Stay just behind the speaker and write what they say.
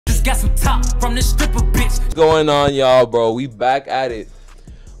Got some top from this stripper bitch. What's going on, y'all, bro? We back at it.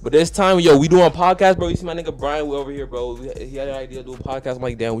 But this time, yo, we doing a podcast, bro. You see my nigga Brian, we over here, bro. He had an idea to do a podcast. I'm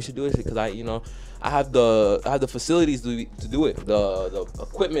like, damn, we should do this because I have the facilities to do it, the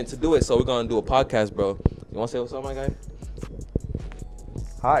equipment to do it. So we're gonna do a podcast, bro. You wanna say what's up, my guy?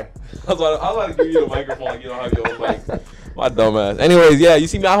 Hi. I was about to give you the microphone like you don't have your own mic. My dumb ass. Anyways, yeah, you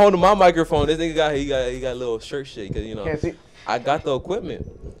see me, I holding my microphone. This nigga he got a little shirt shit because Can't see. I got the equipment.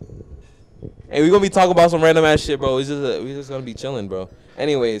 Hey, we gonna be talking about some random ass shit, bro. We just gonna be chilling, bro.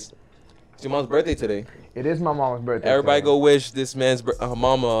 Anyways, it's your mom's birthday today. It is my mom's birthday. Everybody today. go wish this man's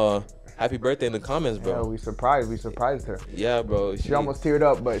mom happy birthday in the comments, bro. Yeah, we surprised her. Yeah, bro. She almost teared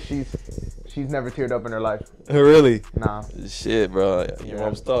up, but she's never teared up in her life. Really? Nah. Shit, bro. Your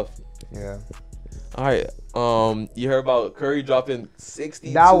mom's tough. Yeah. All right. You heard about Curry dropping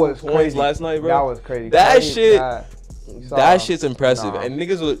 62 points crazy. last night, bro? That was crazy. That shit's impressive. Nah. And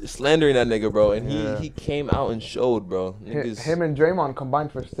niggas were slandering that nigga, bro. And he came out and showed, bro. Him and Draymond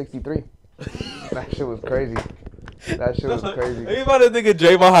combined for 63. That shit was crazy. That shit was crazy. You about to think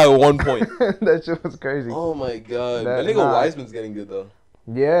Draymond had 1 point. That shit was crazy. Oh my god. That nigga Wiseman's getting good though.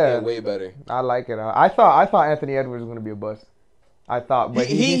 Yeah. Way better. I like it. I thought Anthony Edwards was gonna be a bust. I thought, but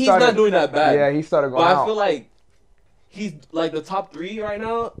he's not doing that bad. Yeah, he started going out. But I feel like he's like the top 3 right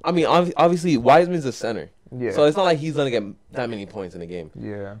now. I mean, obviously Wiseman's a center. Yeah. So it's not like he's gonna get that many points in the game.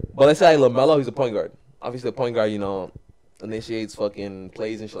 Yeah. But let's say like LaMelo, he's a point guard. Obviously, a point guard, initiates fucking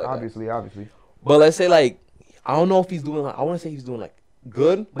plays and shit like Obviously. that. But let's say like I don't know if he's doing. I want to say he's doing like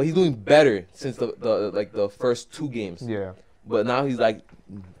good, but he's doing better since the first 2 games. Yeah. But now he's like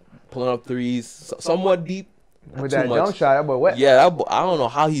pulling up threes, somewhat deep. With that jump shot, that boy wet. Yeah, I don't know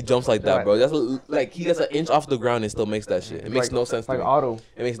how he jumps like that, bro. That's like he gets an inch off the ground and still makes that shit. It makes no sense to me. Like auto.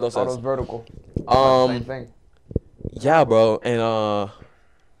 It makes no sense. Auto's vertical. Same thing. Yeah, bro, and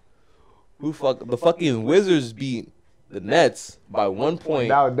the fucking Wizards beat the Nets by 1 point.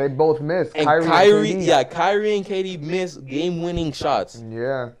 Now they both missed. And Kyrie and KD missed game-winning shots.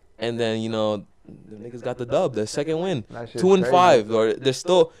 Yeah. And then the niggas got the dub, the second win, 2-5. Or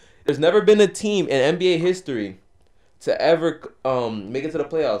there's never been a team in NBA history to ever make it to the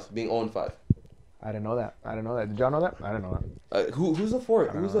playoffs being 0-5. I didn't know that. Did y'all know that? I didn't know that. Who's the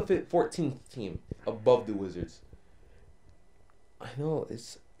 14th team above the Wizards? I know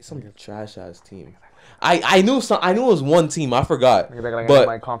it's some trash ass team. I knew it was one team. I forgot. Like but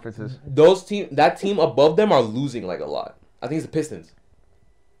my conferences. That team above them are losing like a lot. I think it's the Pistons.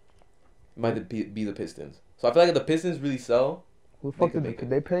 Might be the Pistons. So I feel like if the Pistons really sell. Who the fuck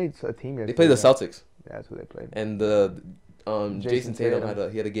they played a team yesterday? They played the Celtics. Yeah, that's who they played. And Jason Tatum had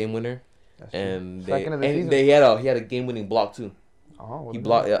a game winner. And season. he had a game winning block too. Oh, he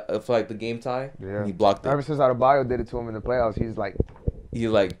blocked for like the game tie. Yeah, he blocked it. Ever since Adebayo did it to him in the playoffs, he's like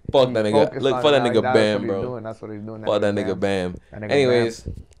fuck that nigga. Look for that nigga Bam, bro. That's what he's doing. Fuck that nigga Bam. Anyways,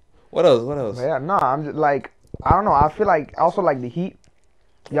 what else? But yeah, I'm just like I don't know. I feel like also like the Heat.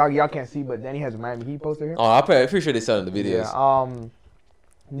 Y'all can't see, but Danny has a Miami Heat poster here. Oh, I'm pretty sure they said in the videos. Yeah.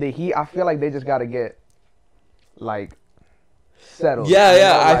 The Heat. I feel like they just gotta get like settled.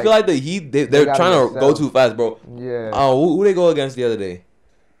 Yeah. I feel like the Heat they're trying to go too fast, bro. Yeah. Who they go against the other day?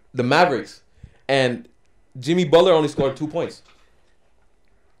 The Mavericks, and Jimmy Butler only scored 2 points.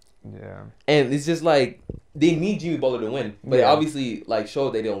 Yeah. And it's just like they need Jimmy Butler to win, but they obviously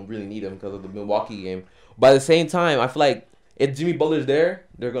showed they don't really need him because of the Milwaukee game. But at the same time, I feel like if Jimmy Butler's there,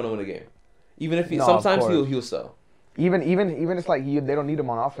 they're gonna win the game. Even if sometimes he'll sell. Even it's like they don't need him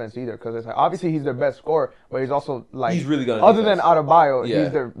on offense either because it's like obviously he's their best scorer, but he's also like he's really gonna other than Adebayo,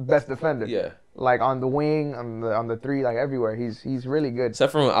 he's their best defender. Yeah. Like on the wing, on the 3, like everywhere, he's really good.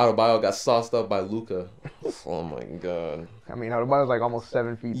 Except for when Adebayo got sauced up by Luka. Oh my god. I mean, Adebayo's like almost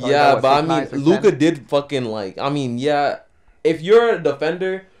 7 feet tall. Yeah, but I mean, Luka did fucking if you're a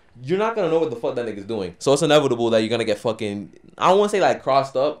defender, you're not gonna know what the fuck that nigga's doing. So it's inevitable that you're gonna get fucking. I don't want to say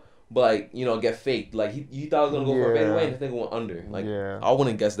crossed up, but get faked. Like you thought I was gonna go for a fadeaway, and this nigga went under. I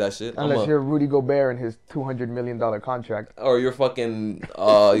wouldn't guess that shit. Unless you're Rudy Gobert and his $200 million contract. Or you're fucking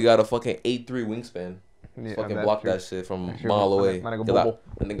you got a fucking 8'3" wingspan. Yeah, fucking block that shit from a mile away. That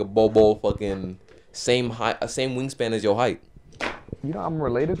nigga Bobo fucking same same wingspan as your height. I'm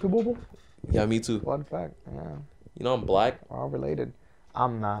related to Bobo. Yeah, me too. Fun fact. Yeah. I'm black. We're all related.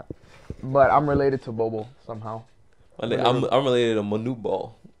 I'm not, but I'm related to Bobo somehow. I'm related to Manu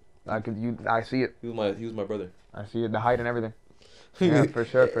Ball. I see it. He was my brother. I see it. The height and everything. Yeah, for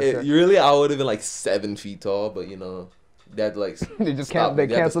sure. Really, I would have been 7 feet tall, but They had to like They just stop can't. me.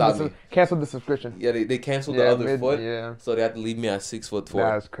 They had to stop me. canceled the subscription. Yeah, they canceled the other foot. Yeah, So they had to leave me at 6'4".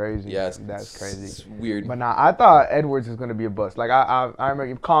 that's crazy. Yeah, that's crazy. It's weird. But nah, I thought Edwards is gonna be a bust. Like I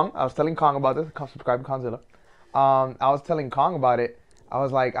remember Kong. I was telling Kong about this. Subscribe to Kongzilla. I was telling Kong about it. I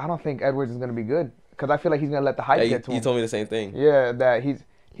was like, I don't think Edwards is gonna be good because I feel like he's gonna let the hype get to him. You told me the same thing. Yeah, that he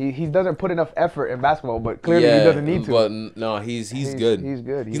doesn't put enough effort in basketball, but clearly he doesn't need to. But no, he's good. He's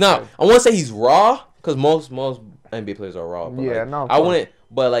good. He's not. I want to say he's raw because most NBA players are raw. But yeah, like, no. I wouldn't.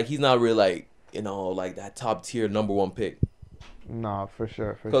 But like he's not really like like that top tier #1 pick. No, for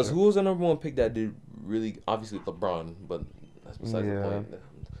sure. Because who was the #1 pick that did really? Obviously LeBron, but that's besides the point.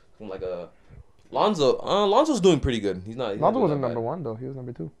 From like a Lonzo. Lonzo's doing pretty good. Lonzo wasn't #1 though. He was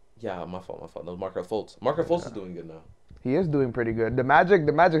 #2. Yeah, my fault. That was Markelle Fultz. Markelle Fultz is doing good now. He is doing pretty good. The Magic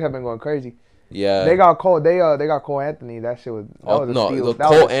have been going crazy. Yeah. They got Cole. They got Cole Anthony. That shit was. That was a steal.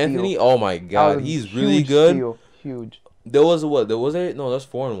 Cole Anthony. Oh my God, he's really good. Steal. Huge. There was what? There was no. That's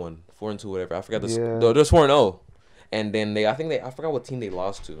 4-1, 4-2, whatever. I forgot this. Yeah. No, there's 4-0, and then I forgot what team they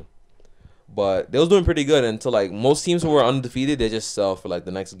lost to, but they was doing pretty good until like most teams who were undefeated, they just sell for like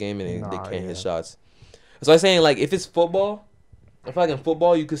the next game and they can't hit shots. So I'm saying like if it's football, I feel like in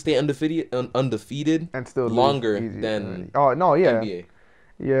football you could stay undefeated and still longer than NBA.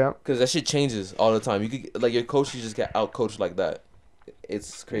 Yeah. Because that shit changes all the time. You could like your coach, you just get out coached like that.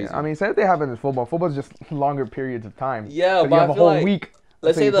 It's crazy. Yeah, I mean, same thing happens in football. Football's just longer periods of time. Yeah, but you have a whole week.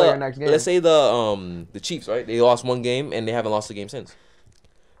 Let's say the Chiefs, right? They lost one game and they haven't lost a game since.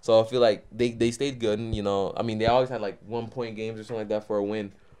 So I feel like they stayed good, and I mean, they always had like 1-point games or something like that for a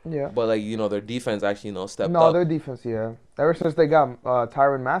win. Yeah. But like their defense actually stepped up. No, their defense, yeah. Ever since they got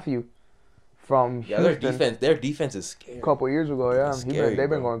Tyrann Mathieu from Houston, their defense is scary. A couple years ago, yeah. Scary, they've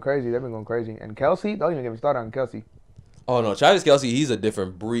been going crazy. And Kelsey, don't even get me started on Kelsey. Oh no, Travis Kelce, he's a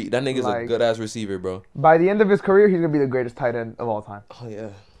different breed. That nigga's a good ass receiver, bro. By the end of his career, he's gonna be the greatest tight end of all time. Oh yeah.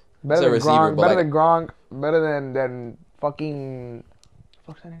 Better than Gronk, better than fucking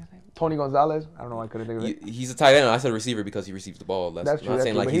what's that nigga's name? Tony Gonzalez. I don't know why I couldn't think of it. He's a tight end. I said receiver because he receives the ball. That's true. I'm not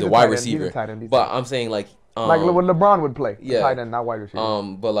saying like he's a wide receiver. He's a tight end. But I'm saying like when LeBron would play. Yeah. Tight end, not wide receiver.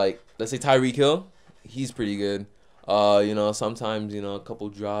 But like let's say Tyreek Hill, he's pretty good. Sometimes, a couple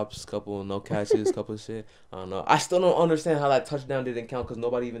drops, couple no catches, couple shit. I don't know. I still don't understand how that touchdown didn't count because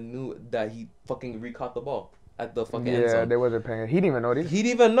nobody even knew that he fucking recaught the ball at the fucking end zone. Yeah, they wasn't paying. He didn't even know this. He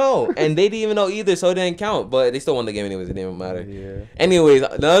didn't even know. And they didn't even know either, so it didn't count. But they still won the game anyways. It didn't even matter. Yeah. Anyways,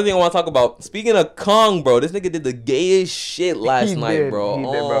 another thing I want to talk about. Speaking of Kong, bro, this nigga did the gayest shit last night, bro.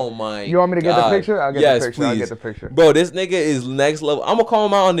 Oh, my God. You want me to get the picture? I'll get the picture. Please. I'll get the picture. Bro, this nigga is next level. I'm going to call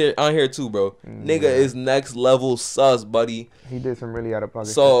him out on here too, bro. Nigga is next level sus, buddy. He did some really out of pocket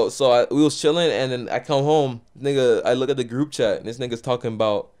shit. We was chilling, and then I come home. Nigga, I look at the group chat, and this nigga's talking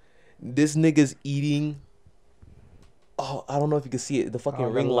about this nigga's eating. Oh, I don't know if you can see it. The fucking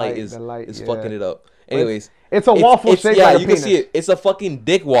ring light is fucking it up. Anyways, it's a waffle shape. Yeah, you can see it. It's a fucking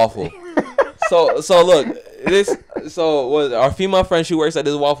dick waffle. so look, our female friend, she works at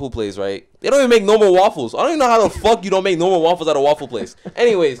this waffle place, right? They don't even make normal waffles. I don't even know how the fuck you don't make normal waffles at a waffle place.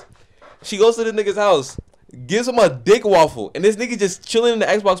 Anyways, she goes to the nigga's house, gives him a dick waffle, and this nigga just chilling in the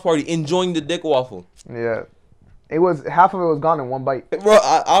Xbox party, enjoying the dick waffle. Yeah. Half of it was gone in one bite. Bro,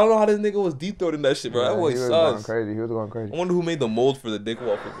 I don't know how this nigga was deep throating that shit, bro. That boy sus. He was going crazy. I wonder who made the mold for the dick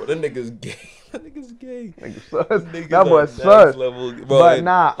waffle, bro. That nigga's gay. That nigga's gay. That boy sus. But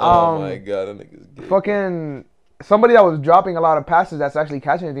oh my God, that nigga's gay. Fucking somebody that was dropping a lot of passes that's actually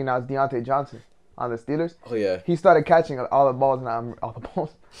catching anything now is Deontay Johnson on the Steelers. Oh yeah. He started catching all the balls now.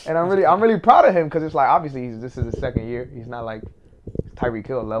 And I'm really proud of him because it's like obviously this is his second year. He's not like Tyreek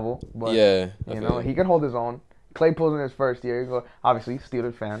Hill level, but he can hold his own. Claypool's in his first year. Obviously,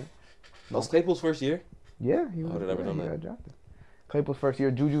 Steelers fan. That was Claypool's first year? Yeah. He got drafted. Claypool's first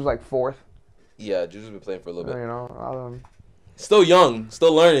year. Juju's like fourth. Yeah, Juju's been playing for a little bit. Still young.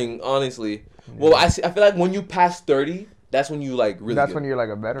 Still learning, honestly. Yeah. Well, I feel like when you pass 30, that's when you like really That's when you're like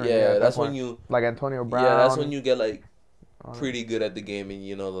a veteran. Yeah, that's when you... Like Antonio Brown. Yeah, that's when you get like pretty good at the game and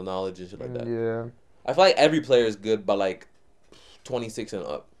the knowledge and shit like that. Yeah. I feel like every player is good by like 26 and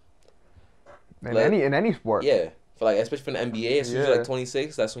up. In any sport. Yeah. For like, especially for the NBA, as soon as you're like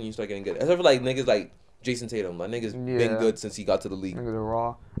 26, that's when you start getting good. Except for like niggas like Jason Tatum. Like niggas been good since he got to the league. Niggas are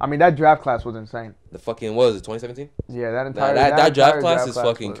raw. I mean, that draft class was insane. The fucking, what was it, 2017? Yeah, that draft class is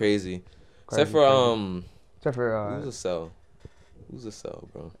fucking crazy. Except for who's a sell? Who's a sell,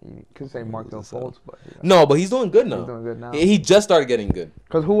 bro? You could say Markelle Fultz, but no, but he's doing good now. He's doing good now. He just started getting good.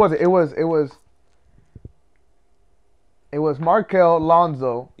 Cause who was it? It was Markelle,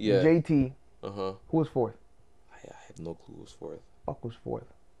 Lonzo, JT. Who was fourth? I have no clue who was fourth. Fuck was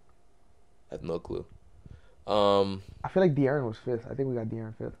fourth? I have no clue. I feel like De'Aaron was 5th. I think we got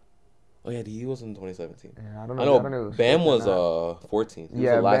De'Aaron 5th. Oh yeah, he was in 2017. Yeah, I don't know Bam was 14th. He was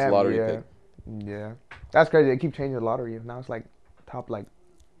the last Bam, lottery pick. Yeah, that's crazy. They keep changing the lottery. Now it's like top like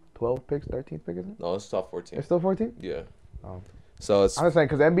 12 picks, 13th pick, isn't it? No, it's top 14. It's still 14? Yeah. Oh. So it's. I'm just saying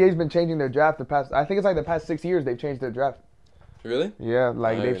because NBA's been changing their draft the past. I think it's like the past 6 years they've changed their draft. Really? Yeah,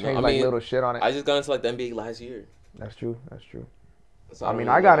 like they've changed little shit on it. I just got into like the NBA last year. That's true. So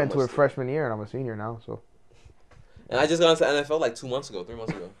I I got into it freshman year and I'm a senior now, so. And I just got into NFL like 3 months ago.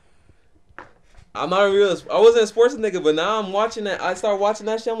 I'm not a real. I wasn't a sports nigga, but now I'm watching that. I start watching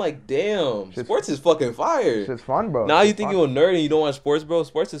that shit. I'm like, damn, sports is fucking fire. It's fun, bro. Now you think you're a nerd and you don't watch sports, bro.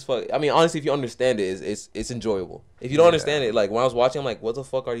 Sports is fuck. I mean, honestly, if you understand it, it's enjoyable. If you don't understand it, like when I was watching, I'm like, what the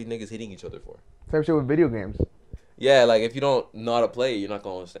fuck are these niggas hitting each other for? Same shit with video games. Yeah, like if you don't know how to play, you're not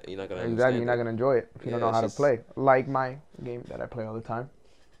gonna understand. You're not gonna exactly. You're not gonna enjoy it if you don't know how to play. Like my game that I play all the time,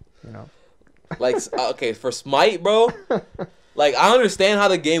 you know. Like okay, for Smite, bro. Like I understand how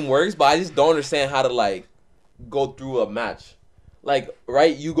the game works, but I just don't understand how to like go through a match. Like,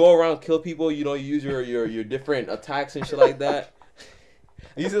 right, you go around, kill people, you know, you use your different attacks and shit like that.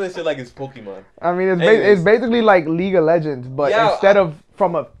 You see that shit like it's Pokemon. I mean, it's basically like League of Legends, but instead of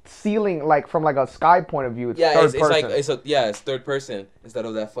from a ceiling, like from like a sky point of view, it's third person. It's third person instead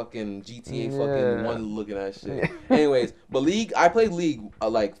of that fucking GTA fucking one looking at shit. Anyways, but League, I played League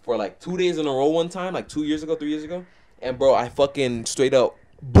like for like 2 days in a row one time, like 3 years ago, and bro, I fucking straight up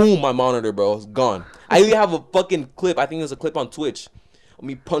boom my monitor, bro, it's gone. I even have a fucking clip. I think there's a clip on Twitch of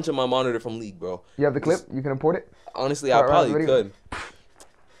me punching my monitor from League, bro. You have the clip? You can import it? Honestly, I probably could.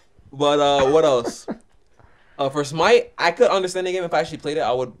 But what else? For Smite, I could understand the game. If I actually played it,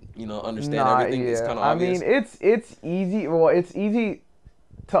 I would, understand everything. Yeah. It's kind of obvious. I mean, it's easy. Well, it's easy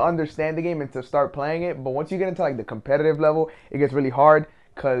to understand the game and to start playing it. But once you get into like the competitive level, it gets really hard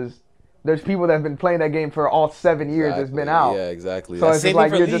because there's people that have been playing that game for all 7 years. It's been out. Yeah, exactly. So it's just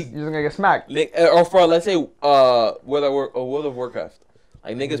like you're just gonna get smacked. Or for let's say World of Warcraft,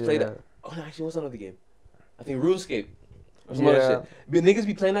 like niggas played that. Oh, no, actually, what's another game? I think RuneScape. Some other shit. But niggas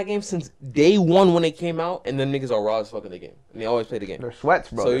be playing that game since day one when it came out, and then niggas are raw as fucking the game. And they always play the game. They're sweats,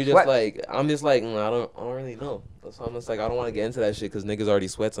 bro. So you're just like, I'm just like, I don't really know. So I'm just like, I don't want to get into that shit because niggas already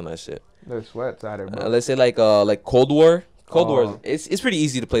sweats on that shit. They're sweats at it, bro. Let's say like Cold War. Cold War, it's pretty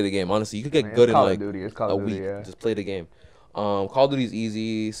easy to play the game. Honestly, you could get good in like a week. Just play the game. Call of Duty is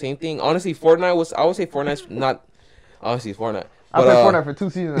easy. Same thing. Honestly, Fortnite was. I would say Fortnite's not. Honestly, Fortnite. I played Fortnite for 2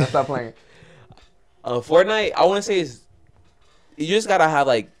 seasons and I stopped playing it. Fortnite, I want to say is. You just gotta have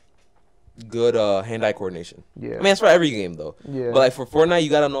like good hand-eye coordination. Yeah. I mean, that's for every game though. Yeah. But like for Fortnite, you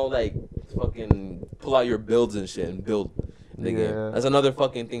gotta know like fucking pull out your builds and shit and build in the game. That's another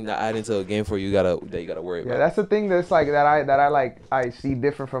fucking thing that add into a game for you that you gotta worry about. Yeah, that's the thing that's like I see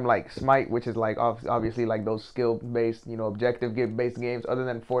different from like Smite, which is like obviously like those skill-based, objective-based games. Other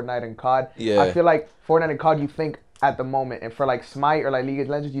than Fortnite and COD. Yeah. I feel like Fortnite and COD you think at the moment, and for like Smite or like League of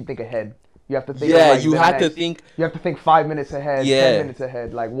Legends you think ahead. You have to think. Yeah, you have to think. You have to think 5 minutes ahead, 10 minutes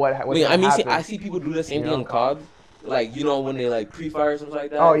ahead. Like what? I see people do the same thing in COD. Like when they like pre-fire or something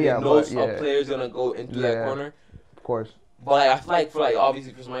like that. Oh yeah, a player's gonna go into that corner. Of course. But like, I feel like for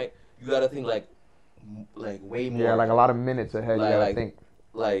obviously for Smite, you gotta think like way more. Yeah, like a lot of minutes ahead. You gotta think.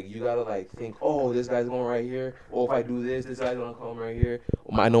 Like you gotta think, oh, this guy's going right here. Oh, if I do this guy's gonna come right here.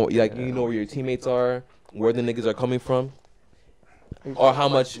 I know, like you know where your teammates are, where the niggas are coming from, or how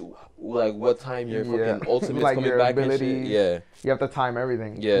much. Like what time your fucking ultimate's like coming back and shit. Yeah. You have to time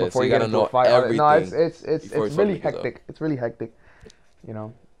everything. Yeah, before so you gotta know everything. No, it's really hectic. It's really hectic.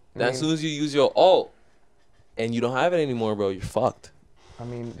 As soon as you use your ult and you don't have it anymore, bro, you're fucked. I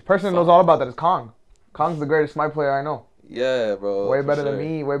mean, the person that knows all about that is Kong. Kong's the greatest Smite player I know. Yeah, bro. Way better than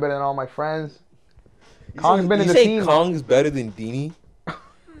me, way better than all my friends. Kong's been in the team. You say Kong's better than Dini?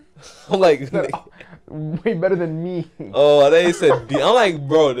 I'm like way better than me. Oh, they said I'm like,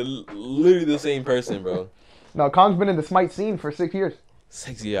 bro, they're literally the same person, bro. No, Kong's been in the Smite scene for 6 years.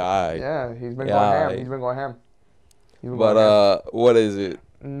 6 years, alright. Yeah, he's been going ham. What is it?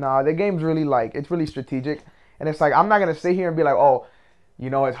 Nah, the game's really it's really strategic, and it's like I'm not gonna sit here and be like, oh,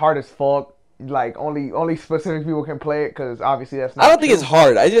 it's hard as fuck. Like only specific people can play it because obviously that's not. I don't think it's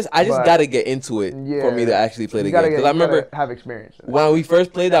hard. I just gotta get into it for me to actually play the game. Because I remember have experience when we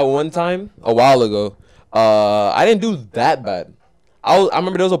first played that one time a while ago. I didn't do that bad. I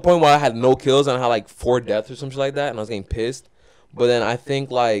remember there was a point where I had no kills and I had like 4 deaths or something like that, and I was getting pissed. But then I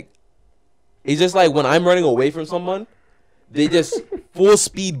think it's just like when I'm running away from someone, they just full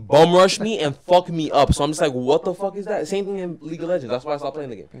speed bum rush me and fuck me up. So I'm just like, what the fuck is that? Same thing in League of Legends. That's why I stopped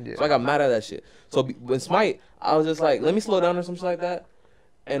playing the game. Yeah. So I got mad at that shit. So when Smite, I was just like, let me slow down or something like that.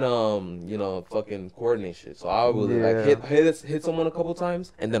 and you know, fucking coordinate shit. So I would like hit someone a couple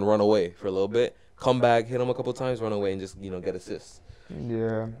times and then run away for a little bit, come back, hit them a couple times, run away, and just, you know, get assists.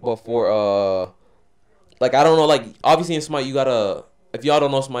 Yeah. But for like, I don't know, like, obviously in Smite you gotta, if y'all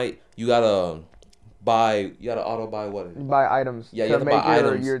don't know Smite, you gotta auto buy what? Buy items. Yeah, you have to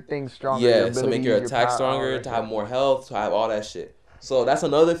make your things stronger. Yeah, to make your attack stronger, to have more health, to have all that shit. So that's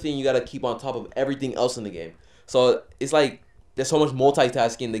another thing you gotta keep on top of everything else in the game. So it's like there's so much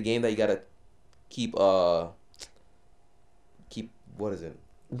multitasking in the game that you gotta keep what is it?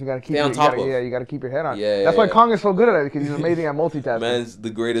 You gotta keep on top of. Yeah, you gotta keep your head on. Yeah, that's why Kong is so good at it, because he's amazing at multitasking. Man's the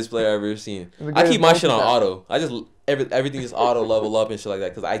greatest player I've ever seen. I keep my shit on auto. I just everything just auto level up and shit like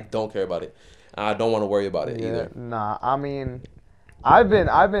that, because I don't care about it. I don't want to worry about it either. Nah, I mean, I've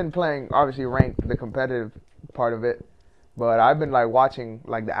been playing, obviously, ranked, the competitive part of it, but I've been like watching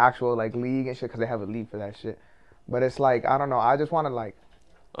like the actual like league and shit, because they have a league for that shit. But it's like, I don't know, I just want to like.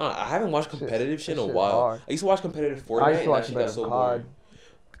 I haven't watched competitive shit in a while. Hard. I used to watch competitive Fortnite. I used to watch competitive COD.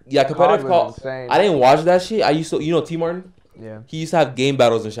 Yeah, competitive COD. I didn't watch that shit. I used to, you know, T Martin. Yeah. He used to have game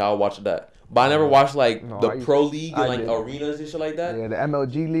battles and shit. I would watch that. But I never watched like the pro league and like arenas and shit like that. Yeah, the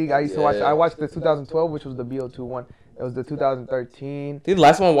MLG league. I used to watch. I watched the 2012, which was the BO2 one. It was the 2013. I think the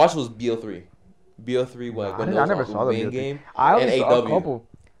last one I watched was BO3. BO3 what? I never saw the BO3 game. I only saw a couple.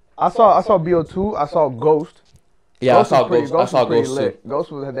 I saw BO2. I saw Ghost. Yeah, Ghost I saw Ghost too.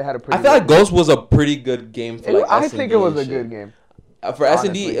 Ghost was, they had a pretty. I feel like Ghost was a pretty good game for like. I think it was a good game. For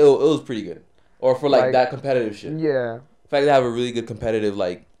S&D, it was pretty good. Or for like that competitive shit. Yeah. In fact, they have a really good competitive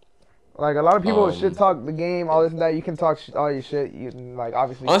like. Like a lot of people shit talk the game, all this and that. You can talk all your shit. You like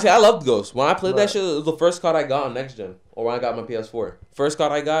obviously. Honestly, I loved Ghost. When I played that shit, it was the first card I got on Next Gen, or when I got my PS4. First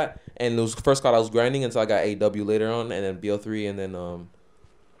card I got, and it was the first card I was grinding until I got AW later on, and then BO3, and then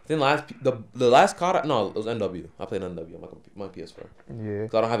the last card it was NW. I played NW on my PS4. Yeah.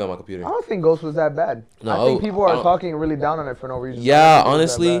 So I don't have it on my computer. I don't think Ghost was that bad. No, I think people are talking really down on it for no reason. Yeah,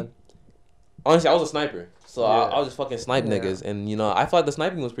 honestly, I was a sniper. So I was just fucking snipe niggas, and you know I thought the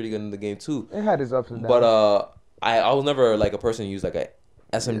sniping was pretty good in the game too. It had its ups and downs. But I was never like a person who used like a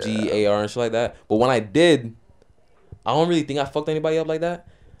SMG, AR and shit like that. But when I did, I don't really think I fucked anybody up like that.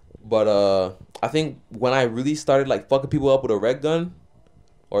 But I think when I really started like fucking people up with a red gun,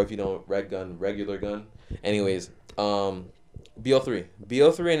 or if you don't regular gun. Anyways, BO3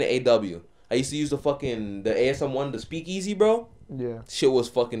 and the AW. I used to use the ASM1, the speakeasy, bro. Yeah. Shit was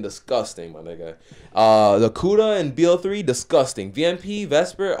fucking disgusting, my nigga. The Kuda and BO3, disgusting. VMP,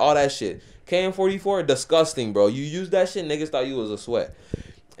 Vesper, all that shit. KM44, disgusting, bro. You use that shit, niggas thought you was a sweat.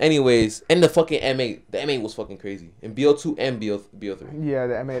 Anyways, and the fucking M8. The M8 was fucking crazy. And BO2 and BO3. Yeah,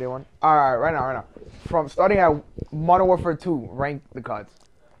 the M8 one. Alright, right now. From starting at Modern Warfare 2, rank the cards.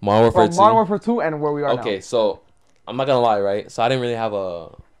 Modern Warfare 2 and where we are now. Okay, so I'm not gonna lie, right? So I didn't really have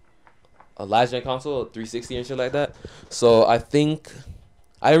a last gen console, a 360 and shit like that. So I think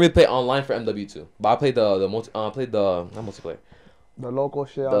I didn't really play online for MW2, but I played not multiplayer. The local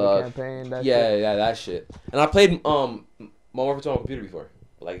shit on the campaign. That shit. And I played Modern Warfare 2 on my computer before,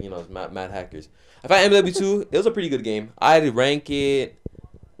 like, you know, mad hackers. I found MW2. It was a pretty good game. I had to rank it.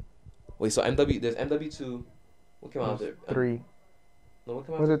 Wait, so there's MW2. What came out there? 3. No, what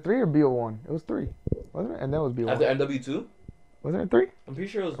came out? Was it 3 or BO1? It was 3, wasn't it? And then it was BO1. After MW2? Wasn't it 3? I'm pretty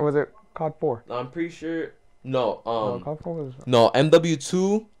sure it was. Or was it COD 4? No, I'm pretty sure. No, COD 4 was. No,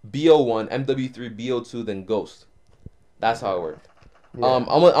 MW2, BO1, MW3, BO2, then Ghost. That's how it worked. Yeah, I'm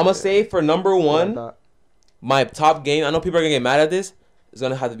gonna say for number 1, my top game. I know people are gonna get mad at this. It's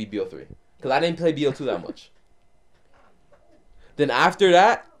gonna have to be BO3 because I didn't play BO2 that much. Then after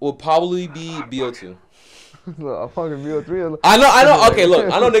that will probably be BO2. Look, fucking BO3. I know. Okay,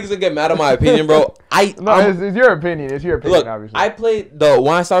 look, I know niggas gonna get mad at my opinion, bro. It's your opinion. It's your opinion, look, obviously. I played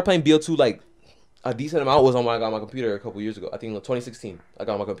when I started playing BO2, like a decent amount was on when I got my computer a couple years ago. I think 2016. I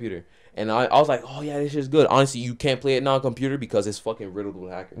got my computer, and I was like, oh yeah, this shit's good. Honestly, you can't play it now on computer because it's fucking riddled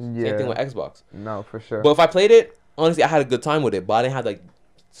with hackers. Yeah. Same thing with Xbox. No, for sure. But if I played it, honestly, I had a good time with it. But I didn't have like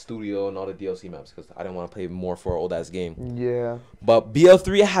studio and all the DLC maps because I didn't want to play more for an old ass game. Yeah. But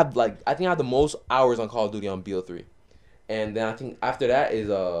BO3, I think I had the most hours on Call of Duty on BO3. And then I think after that is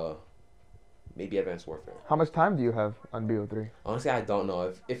maybe Advanced Warfare. How much time do you have on BO3? Honestly, I don't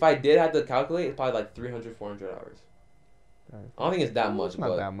know. If I did have to calculate, it's probably like 300, 400 hours. I don't think it's that much. It's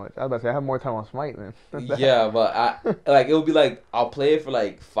not that much. I was about to say I have more time on Smite then. Yeah, but it would be like I'll play it for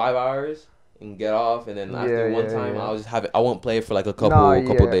like 5 hours and get off, and then after one time I'll just have it. I won't play it for like a couple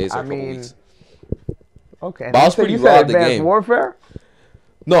days or a couple weeks. Okay. But I was pretty raw at the game. Advanced Warfare?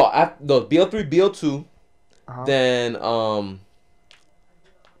 No, BO3, BO2. Then I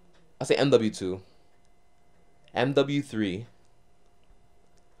say MW2, MW3,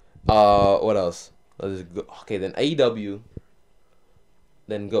 What else? Okay, then AEW,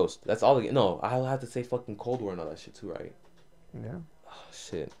 then Ghost. That's all. No, I'll have to say fucking Cold War and all that shit too, right? Yeah. Oh,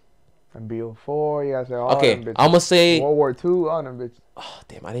 shit. And BO4, you guys say all okay, them bitches. I'm gonna say World War II, all them bitches. Oh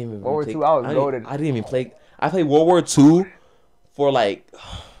damn, I didn't even. World War II, I was goated. I didn't even play. I played World War II for like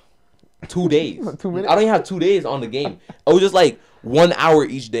 2 days. 2 minutes. I don't even have 2 days on the game. It was just like 1 hour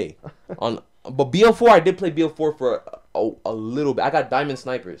each day. But BO4, I did play BO4 for a little bit. I got diamond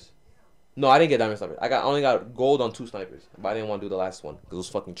snipers. No, I didn't get diamond snipers. I only got gold on 2 snipers, but I didn't want to do the last one because it was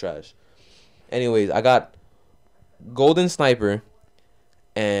fucking trash. Anyways, I got golden sniper,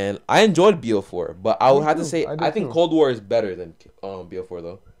 and I enjoyed BO4, but I would have to say I think Cold War is better than BO4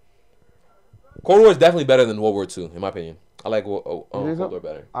 though. Cold War is definitely better than World War II, in my opinion. I like Cold War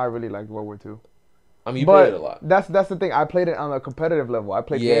better. I really liked World War II. I mean, you played it a lot. That's the thing. I played it on a competitive level. I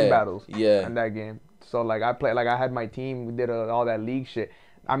played game battles in that game. So like I had my team. We did all that league shit.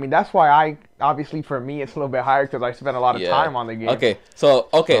 I mean, that's why obviously for me it's a little bit higher because I spent a lot of time on the game. Okay, so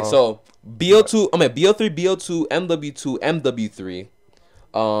BO2, BO3, BO2, MW2, MW3.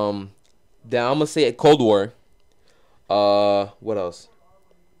 Then I'm gonna say Cold War. What else?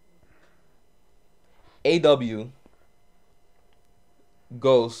 AW,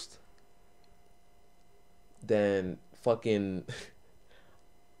 Ghost, then fucking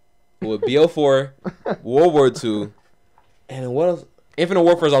with BO4, World War II, and what else? Infinite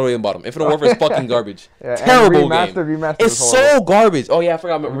Warfare is all the way in the bottom. Infinite Warfare is fucking garbage. Terrible game. Remastered it's so garbage. Oh yeah, I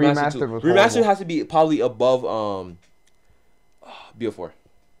forgot about Remastered too. Remastered has to be probably above BO4.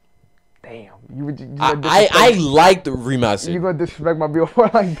 Damn. I liked the Remastered. You gonna disrespect my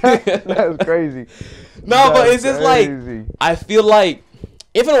BO4 like that? That's crazy. No, but it's just like I feel like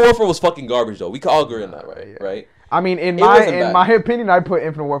Infinite Warfare was fucking garbage though. We can all agree on that, right? Yeah. Right. I mean, in my opinion, I put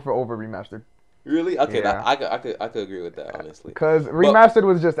Infinite Warfare over Remastered. Really? Okay, yeah. I could agree with that honestly. Because Remastered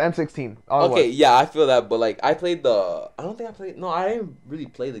was just M16. Okay, yeah, I feel that, but like I didn't really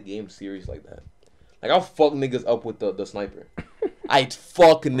play the game serious like that. Like I'll fuck niggas up with the sniper. I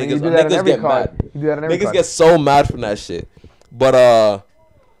fuck niggas. Niggas get mad. You do that in every niggas get so mad from that shit. But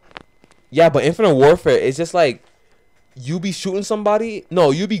yeah, but Infinite Warfare is just like you be shooting somebody.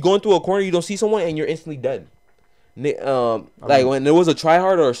 No, you be going through a corner, you don't see someone, and you're instantly dead. Like when there was a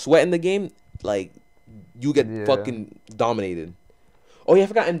tryhard or a sweat in the game, like you get fucking dominated. Oh yeah, I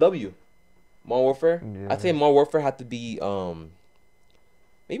forgot MW. Modern Warfare. Yeah. I'd say Modern Warfare had to be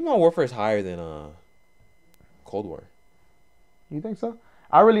maybe Modern Warfare is higher than Cold War. You think so?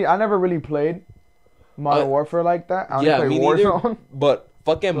 I never really played Modern Warfare like that. I only played Warzone. But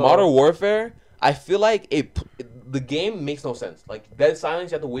fucking Modern Warfare, I feel like the game makes no sense. Like Dead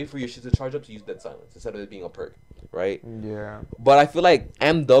Silence, you have to wait for your shit to charge up to use Dead Silence instead of it being a perk, right? Yeah. But I feel like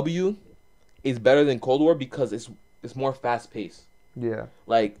MW is better than Cold War because it's more fast paced. Yeah.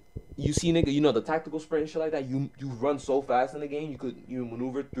 Like you see nigga, the tactical sprint and shit like that. You run so fast in the game. You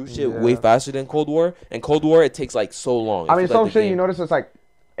maneuver through shit way faster than Cold War. And Cold War it takes like so long. I mean, some shit you notice it's like,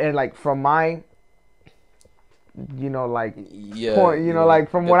 and like from my, like point,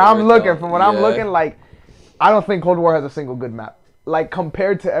 like from what I'm looking, like I don't think Cold War has a single good map. Like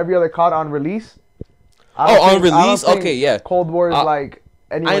compared to every other COD on release. On release, okay, yeah. Cold War is like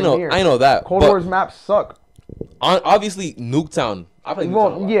anywhere near. I know that. Cold War's maps suck. Obviously, Nuketown. I play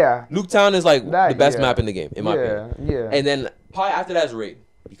Nuketown a lot. Yeah. Nuketown is like the best map in the game, in my opinion. Yeah. And then probably after that is Raid,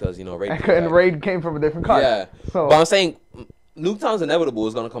 because Raid. And Raid came from a different COD. Yeah. So. But I'm saying Nuketown's inevitable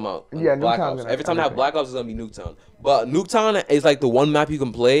is gonna come out. Yeah, Black Ops. Every time they have Black Ops, it's gonna be Nuketown. But Nuketown is like the one map you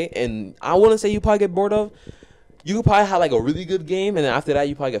can play, and I wouldn't say you probably get bored of. You could probably have like a really good game, and then after that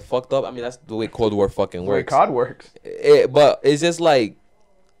you probably get fucked up. I mean, that's the way Cold War fucking works. The way COD works. But it's just like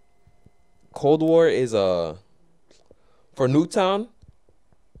Cold War is for Nuketown,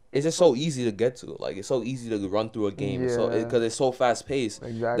 it's just so easy to get to. Like it's so easy to run through a game. Yeah. So because it's so fast paced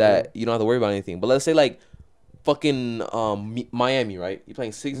that you don't have to worry about anything. But let's say like fucking Miami, right? You're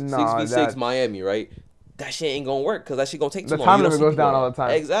playing 6v6 Miami, right? That shit ain't gonna work because that shit gonna take too long. The time limit goes down all the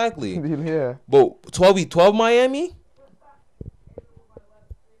time. Exactly. Yeah. But 12v12 Miami.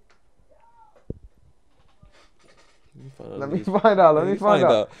 Let me find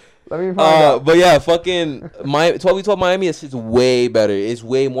out. But yeah, fucking 12v12 Miami is just way better. It's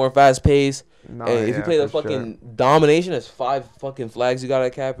way more fast paced. If you play the fucking domination, it's 5 fucking flags you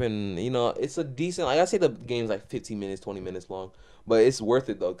gotta cap, and it's a decent. Like I say, the game's like 15 minutes, 20 minutes long, but it's worth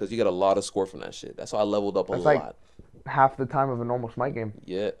it though because you get a lot of score from that shit. That's why I leveled up a lot. Like half the time of a normal Smite game.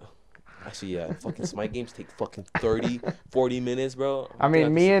 Yeah. Actually, yeah, fucking Smite games take fucking 30, 40 minutes, bro. I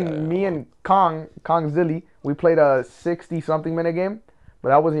mean, me and Kong Zilly, we played a 60-something minute game, but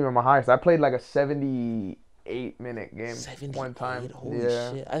that wasn't even my highest. I played like a 70 8-minute game one time. Holy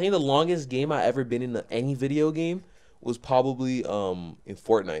shit! I think the longest game I ever been in any video game was probably in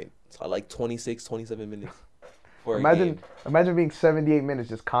Fortnite. So like 26, 27 minutes. Imagine being 78 minutes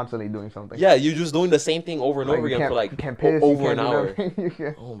just constantly doing something. Yeah, you're just doing the same thing over and over again for like over an hour.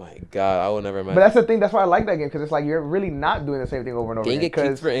 Oh my god, I would never imagine. But that's the thing. That's why I like that game, because it's like you're really not doing the same thing over and over again. Can you get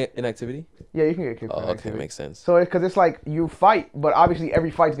kicked for inactivity? Yeah, you can get kicked for inactivity. Okay, makes sense. So because it's like you fight, but obviously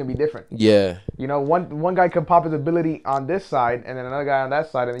every fight's gonna be different. Yeah. You know, one guy can pop his ability on this side, and then another guy on that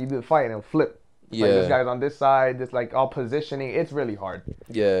side, and then you do the fight, and it'll flip. Yeah. Like this guy's on this side, just like all positioning. It's really hard.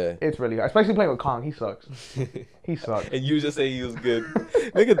 Yeah. It's really hard, especially playing with Kong. He sucks. He sucks. And you just say he was good.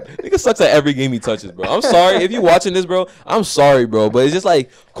 nigga sucks at every game he touches, bro. I'm sorry if you watching this, bro. I'm sorry, bro, but it's just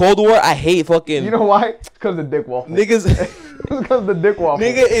like Cold War. I hate fucking. You know why? It's because of the dick waffle. Niggas. It's because of the dick waffle.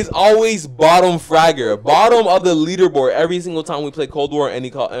 Nigga is always bottom fragger, bottom of the leaderboard every single time we play Cold War or any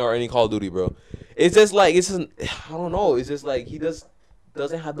Call of Duty, bro. It's just like I don't know. It's just like he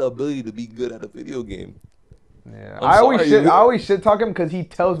doesn't have the ability to be good at a video game. Yeah, I always shit talk him because he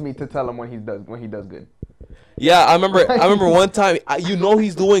tells me to tell him when he does good. Yeah, I remember one time. You know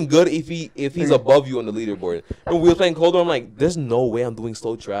he's doing good if he's above you on the leaderboard. When we were playing Cold War, I'm like, there's no way I'm doing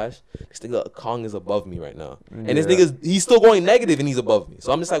so trash. This nigga Kong is above me right now, and this he's still going negative and he's above me.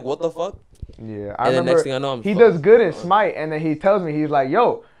 So I'm just like, what the fuck? Yeah, and then next thing I know, he does good in Smite, and then he tells me, he's like,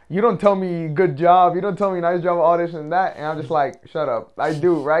 yo, you don't tell me good job, you don't tell me nice job, all this and that, and I'm just like, shut up. I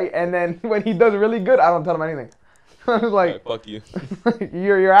do, right? And then when he does really good, I don't tell him anything. I was like, fuck you.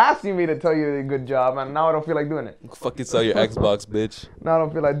 You're asking me to tell you a good job, and now I don't feel like doing it. Fucking sell your Xbox, bitch. Now I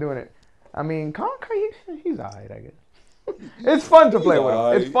don't feel like doing it. I mean, he's alright, I guess. It's fun to play with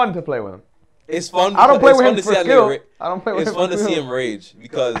him. It's fun to play with him. It's fun. I don't play with him for skill. I don't play with him. It's fun to see him rage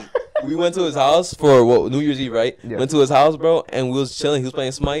because we went to his house for New Year's Eve, right? Yeah. Went to his house, bro, and we was chilling. He was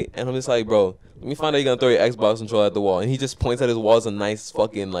playing Smite, and I'm just like, bro, let me find out you're gonna throw your Xbox controller at the wall. And he just points at his wall. It's a nice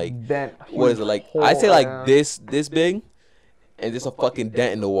fucking like dent. What is it like? I say like this big, and just a fucking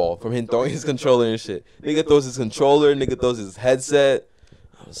dent in the wall from him throwing his controller and shit. Nigga throws his controller. Nigga throws his headset.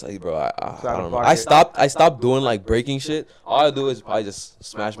 I was like, bro, I don't know. I stopped doing like breaking shit. All I do is probably just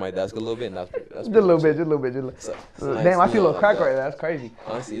smash my desk a little bit, and that's just a little bit. Damn, I see a little crack right there. That's crazy.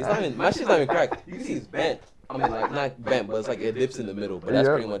 Honestly, it's not even, my shit's not even cracked. You can see it's bent. I mean, like not bent, but it's like it dips in the middle. But that's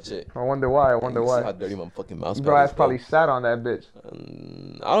pretty much it. I wonder why. See how dirty my fucking mouse. Bro, that's probably sat on that bitch.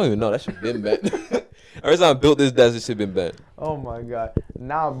 I don't even know. That shit been bent. Every time I built this desk, this shit been bent. Oh my god.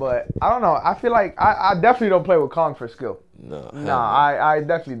 Nah, but I don't know. I feel like I definitely don't play with Kong for skill. I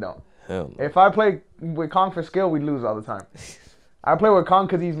definitely don't. Hell no. If I play with Kong for skill, we lose all the time. I play with Kong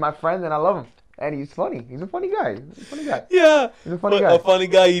because he's my friend and I love him. And he's funny. He's a funny guy. Yeah. He's a funny guy. A funny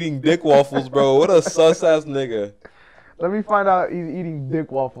guy eating dick waffles, bro. What a sus-ass nigga. Let me find out he's eating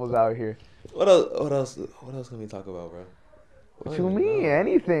dick waffles out here. What else can we talk about, bro? What you mean?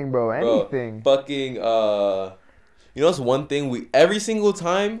 Anything, bro. Anything. Bro, fucking, you know, it's one thing. Every single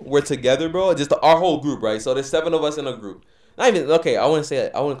time we're together, bro, just our whole group, right? So there's 7 of us in a group. Not even, okay, I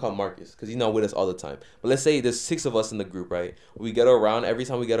wouldn't call Marcus because he's not with us all the time. But let's say there's 6 of us in the group, right? We get around, every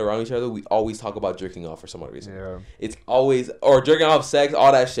time we get around each other, we always talk about jerking off for some odd reason. Yeah. It's always, or jerking off, sex,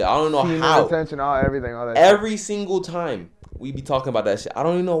 all that shit. I don't know how. Attention, everything, all that every sinilla time we be talking about that shit. I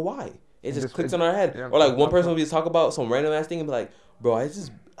don't even know why. It just clicks on our head. Yeah, or like one person will be talk about some random ass thing and be like, bro, I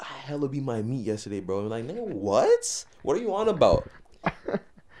hella beat my meat yesterday, bro. I'm like, nigga, what? What are you on about?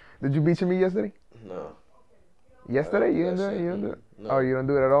 Did you beat your meat yesterday? No. Yesterday? You didn't do it? You didn't do it? No. Oh, you don't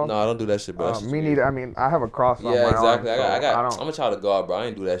do it at all? No, I don't do that shit, bro. Me neither. I mean, I have a cross on my arm. Yeah, exactly. So I'm a child of God, bro. I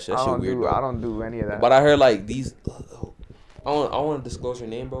ain't do that shit. That shit weird, bro. I don't do any of that. But I heard like these. I want to disclose your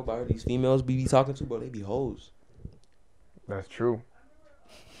name, bro. But I heard these females be talking to, bro. They be hoes. That's true.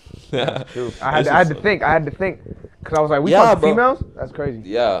 That's true. I had to think. Cause I was like, we talk to females? That's crazy.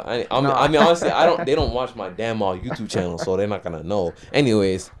 Yeah. I mean, honestly, they don't watch my damn YouTube channel, so they're not gonna know.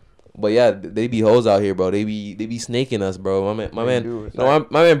 Anyways. But yeah, they be hoes out here, bro. They be snaking us, bro. My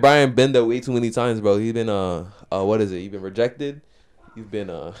man Brian been there way too many times, bro. He's been what is it? You've been rejected. You've been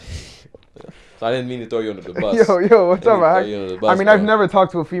So I didn't mean to throw you under the bus. Yo, what's up, man? I mean, I've never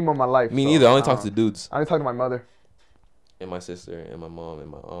talked to a female in my life. Me neither. I only talk to dudes. I only talk to my mother. And my sister, and my mom, and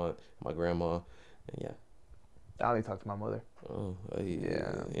my aunt, and my grandma, and yeah. I only talk to my mother. Oh,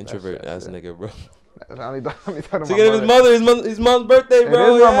 yeah. Introvert ass nigga, bro. I only talk to my mother. His mom's birthday,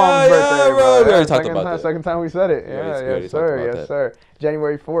 bro. It is my mom's birthday, bro. We already talked about that. Second time we said it. Yes, sir.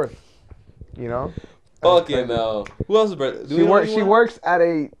 January 4th. You know. Fucking hell. Who else's birthday? She works at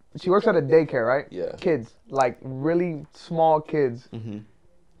a daycare, right? Yeah. Kids, like really small kids. Mm-hmm.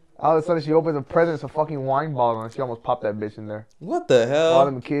 All of a sudden, she opens a present, it's a fucking wine bottle, and she almost popped that bitch in there. What the hell? All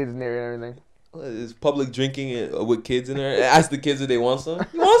them kids in there and everything. Is public drinking with kids in there. Ask the kids if they want some.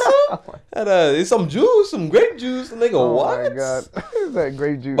 You want some? It's some juice, some grape juice. And they go, what? Oh my god, is that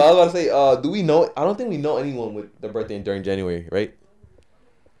grape juice? But I was about to say, do we know? I don't think we know anyone with their birthday during January, right?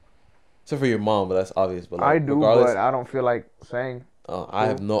 Except for your mom, but that's obvious. But I do, but I don't feel like saying.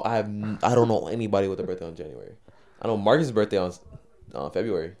 I don't know anybody with a birthday on January. I know Marcus' birthday on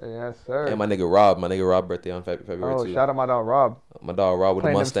February. Yes, sir. And my nigga Rob birthday on February too. Shout out my dog Rob. My dog Rob with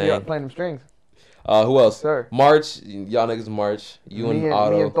the Mustang. Playing them strings. Who else? Sir. March, y'all niggas March. You and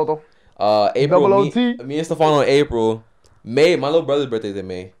Otto. Me and Toto. April, Double me and Stefano in April. May, my little brother's birthday's in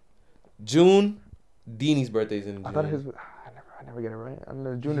May. June, Deanie's birthday's in June. I thought I never get it right. I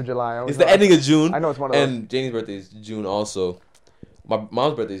know June or July. It's the ending of June. I know it's one of those. And Janie's birthday is June also. My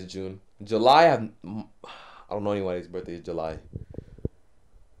mom's birthday is June. July, I don't know anybody's birthday is July.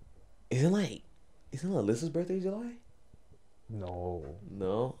 Isn't Alyssa's birthday July? No.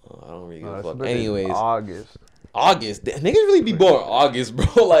 Oh, I don't really give a fuck. Anyways. August. Niggas really be born August,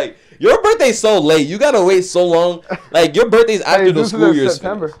 bro. Like, your birthday's so late. You gotta wait so long. Like, your birthday's after the school year.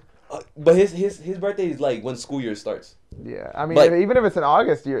 September. But his birthday is like when school year starts. Yeah, I mean, even if it's in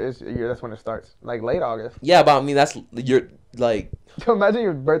August, that's when it starts. Like late August. Yeah, but I mean that's you're like. So imagine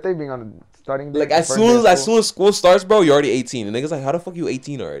your birthday being on starting day. Like as soon as school starts, bro, you're already 18. And niggas like, how the fuck you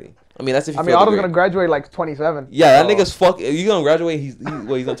 18 already? I mean, that's if you. Otto's gonna graduate like 27. Yeah, that nigga's fuck. You gonna graduate? He's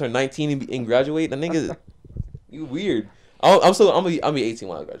gonna turn 19 and graduate. That nigga, you weird. I'm gonna be 18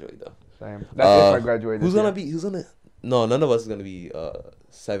 when I graduate though. Same. That's if I graduate. Who's gonna? No, none of us is gonna be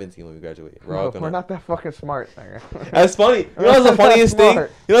 17 when we graduate. We're not that fucking smart. That's funny. You know what's the funniest thing? You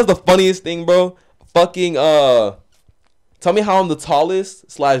know what's the funniest thing, bro? Fucking tell me how I'm the tallest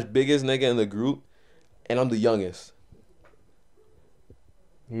 / biggest nigga in the group, and I'm the youngest.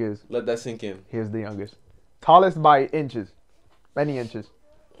 He is. Let that sink in. He is the youngest. Tallest by inches. Many inches.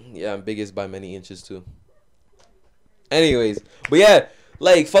 Yeah, I'm biggest by many inches too. Anyways, but yeah,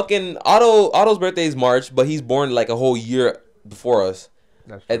 like fucking Otto's birthday is March, but he's born like a whole year before us.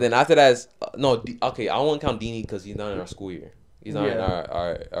 That's true. And then after that, okay, I won't count Deanie because he's not in our school year. He's not in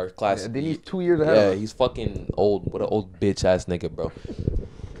our class. Yeah, Deanie's 2 years ahead of us. Yeah, he's fucking old. What an old bitch ass nigga, bro.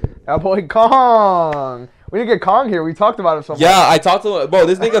 That boy Kong. We didn't get Kong here. We talked about him so much. Yeah, I talked to him. Bro,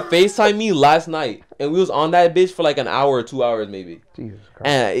 this nigga FaceTimed me last night. And we was on that bitch for like an hour or 2 hours maybe. Jesus Christ.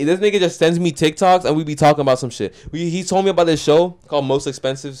 And this nigga just sends me TikToks and we be talking about some shit. He told me about this show called Most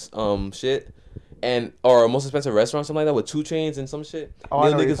Expensive shit. Or Most Expensive Restaurant, something like that, with 2 Chainz and some shit. Oh,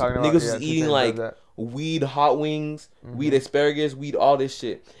 I know niggas was eating like weed hot wings, weed asparagus, weed all this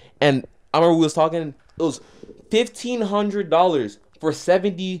shit. And I remember we was talking, it was $1,500 for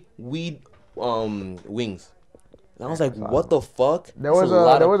 70 weed wings. And I was like, what the fuck? There was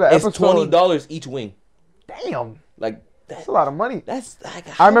an episode. It's $20 each wing. Damn. Like that's a lot of money. That's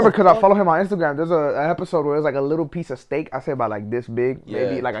like, I remember because I follow him on Instagram. There's an episode where it was like a little piece of steak. I say about like this big,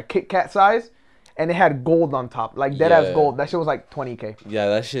 maybe like a Kit Kat size. And it had gold on top, like dead ass gold. That shit was like $20K. Yeah,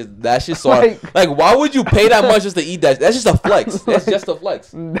 that shit so like why would you pay that much just to eat that? That's just a flex. That's just a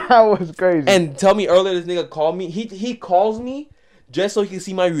flex. That was crazy. And tell me earlier, this nigga called me. He calls me just so he can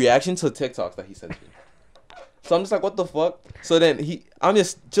see my reaction to TikToks that he sends me. So I'm just like, what the fuck? So then I'm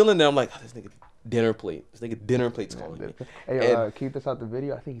just chilling there. I'm like, this nigga dinner plate. This nigga dinner plate's calling me. Hey, keep this out the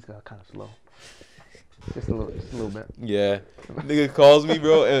video. I think he's got kind of slow. Just a little bit. Yeah. Nigga calls me,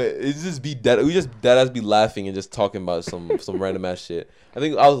 bro, and it just be dead. We just dead ass be laughing and just talking about some random ass shit. I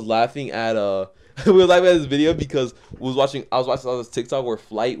think I was laughing at we were laughing at this video because I was watching this TikTok where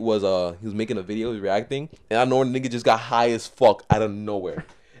Flight was he was making a video, he was reacting, and I know the nigga just got high as fuck out of nowhere.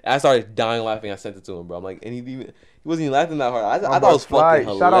 And I started dying laughing. I sent it to him, bro. I'm like, and he wasn't even laughing that hard. I thought it was fucking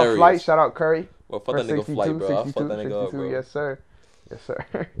hilarious. Shout out Flight, shout out Curry. Well, fuck that nigga Flight, bro. I fuck that nigga up, bro. Yes, sir. Yes,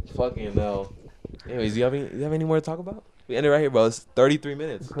 sir. Fucking hell. Anyways, do you have any more to talk about? We ended right here, bro. It's 33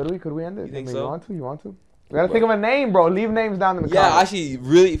 minutes. Could we end it? You think so? You want to? We gotta think of a name, bro. Leave names down in the comments. Yeah, actually,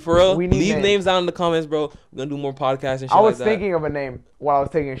 really, for real. Leave names down in the comments, bro. We're gonna do more podcasts and shit. I was thinking of a name while I was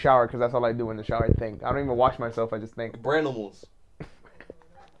taking a shower because that's all I do in the shower. I think. I don't even wash myself. I just think. Brandimals.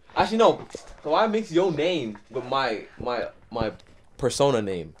 Actually, no. So I mix your name with my persona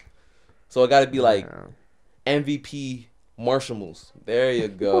name. So it gotta be like MVP. Marshalls. There you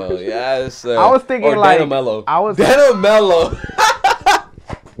go. Yes, sir. I was thinking like Danamello. Danamello.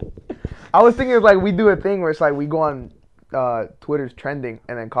 I was thinking like we do a thing where it's like we go on Twitter's trending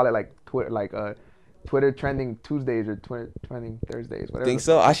and then call it like Twitter trending Tuesdays or Twitter trending Thursdays. Whatever. Think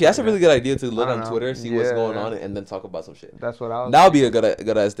so? Actually, that's a really good idea to look on Twitter, see what's going on, and then talk about some shit. That's what I was. That would be a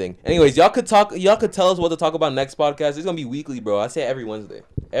good ass thing. Anyways, y'all could tell us what to talk about next podcast. It's gonna be weekly, bro. I say every Wednesday.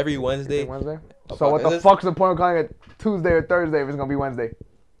 Every Wednesday. So what the fuck's the point of calling it Tuesday or Thursday if it's gonna be Wednesday?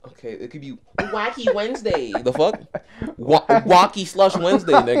 Okay, it could be Wacky Wednesday. The fuck? Wacky Slush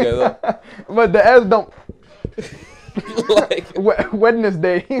Wednesday, nigga. But the S don't. Like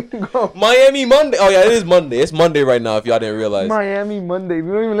Wednesday. Miami Monday. Oh yeah, it is Monday. It's Monday right now. If y'all didn't realize. Miami Monday.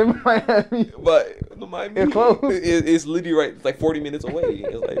 We don't even live in Miami. But the Miami. It's close. It's literally right. It's like 40 minutes away.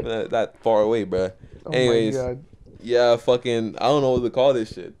 It's like that far away, bruh. Oh Anyways, my God. yeah, fucking. I don't know what to call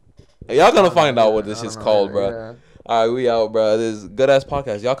this shit. Y'all gonna find out what this shit's called, bruh. Yeah. All right, we out, bruh. This is good ass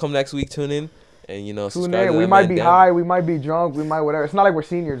podcast. Y'all come next week. Tune in and subscribe. We might be high. We might be drunk. We might whatever. It's not like we're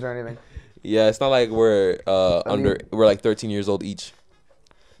seniors or anything. Yeah, it's not like we're we're like 13 years old each.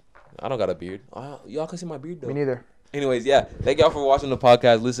 I don't got a beard. Y'all can see my beard though. Me neither. Anyways, yeah. Thank y'all for watching the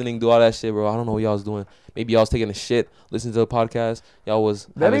podcast, listening, do all that shit, bro. I don't know what y'all was doing. Maybe y'all was taking a shit, listening to the podcast. Y'all was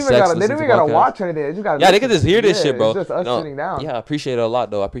having sex, they didn't even gotta watch anything. They just gotta they can just hear this shit, bro. It's just us sitting down. Yeah, I appreciate it a lot,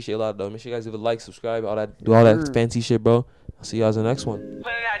 though. Make sure you guys give a like, subscribe, all that, do all that fancy shit, bro. I'll see you guys in the next one.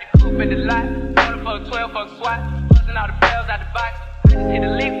 Putting out the coupe in the lot. 12 fuck SWAT. Busting all the bells out the box. I just hit a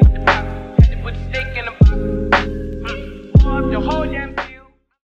leaf with the pop. Had to put the stick in the